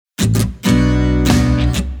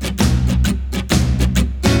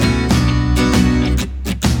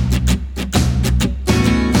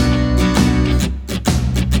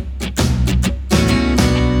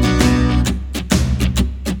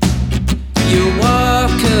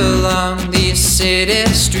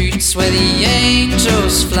city streets where the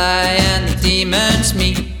angels fly and the demons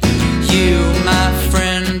meet. You, my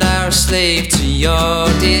friend, are a slave to your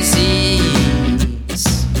disease.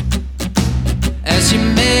 As you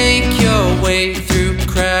make your way through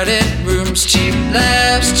crowded rooms, cheap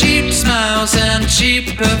laughs, cheap smiles, and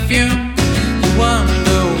cheap perfume, you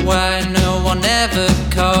wonder why no one ever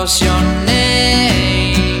calls your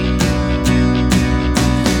name.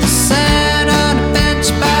 Sat on a bench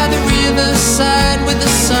by the riverside with the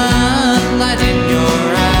sunlight in your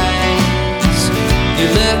eyes. You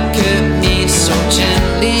look at me so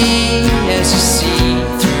gently as you see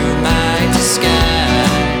through my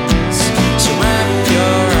disguise. So wrap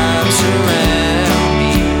your arms around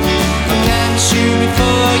me, I'll catch you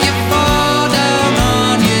before you fall down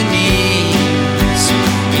on your knees.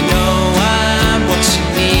 You know I'm what you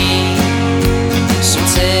need, so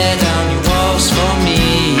tear down your walls for me.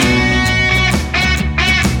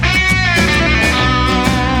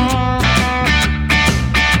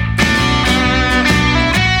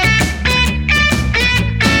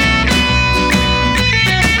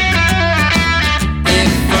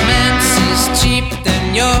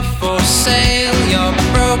 You're for sale, your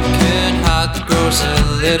broken heart grows a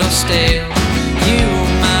little stale. You,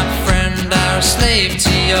 my friend, are a slave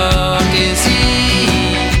to your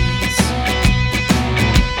disease.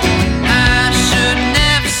 I should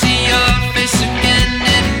never see your face again,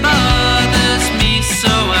 it bothers me,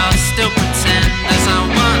 so I'll still pretend as I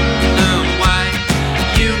wonder why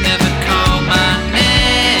you never call my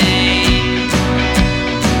name.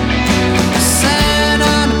 Sat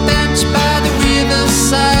on a bench by the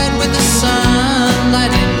riverside with the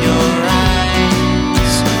sunlight in your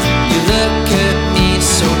eyes. You look at me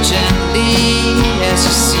so gently as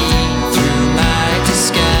you see through my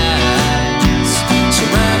disguise. So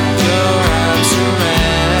wrap your arms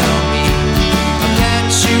around me, I'll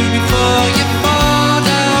catch you before you fall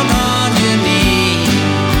down on your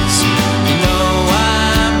knees. You know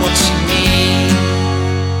I'm what you need.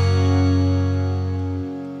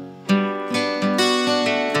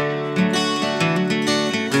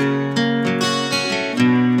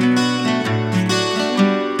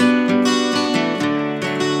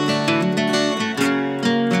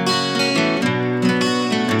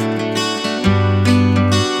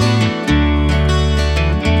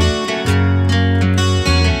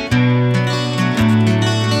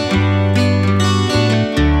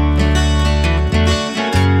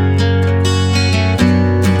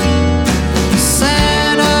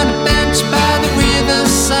 Sat on a bench by the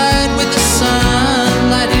riverside with the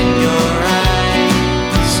sunlight in your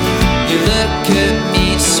eyes. You look at me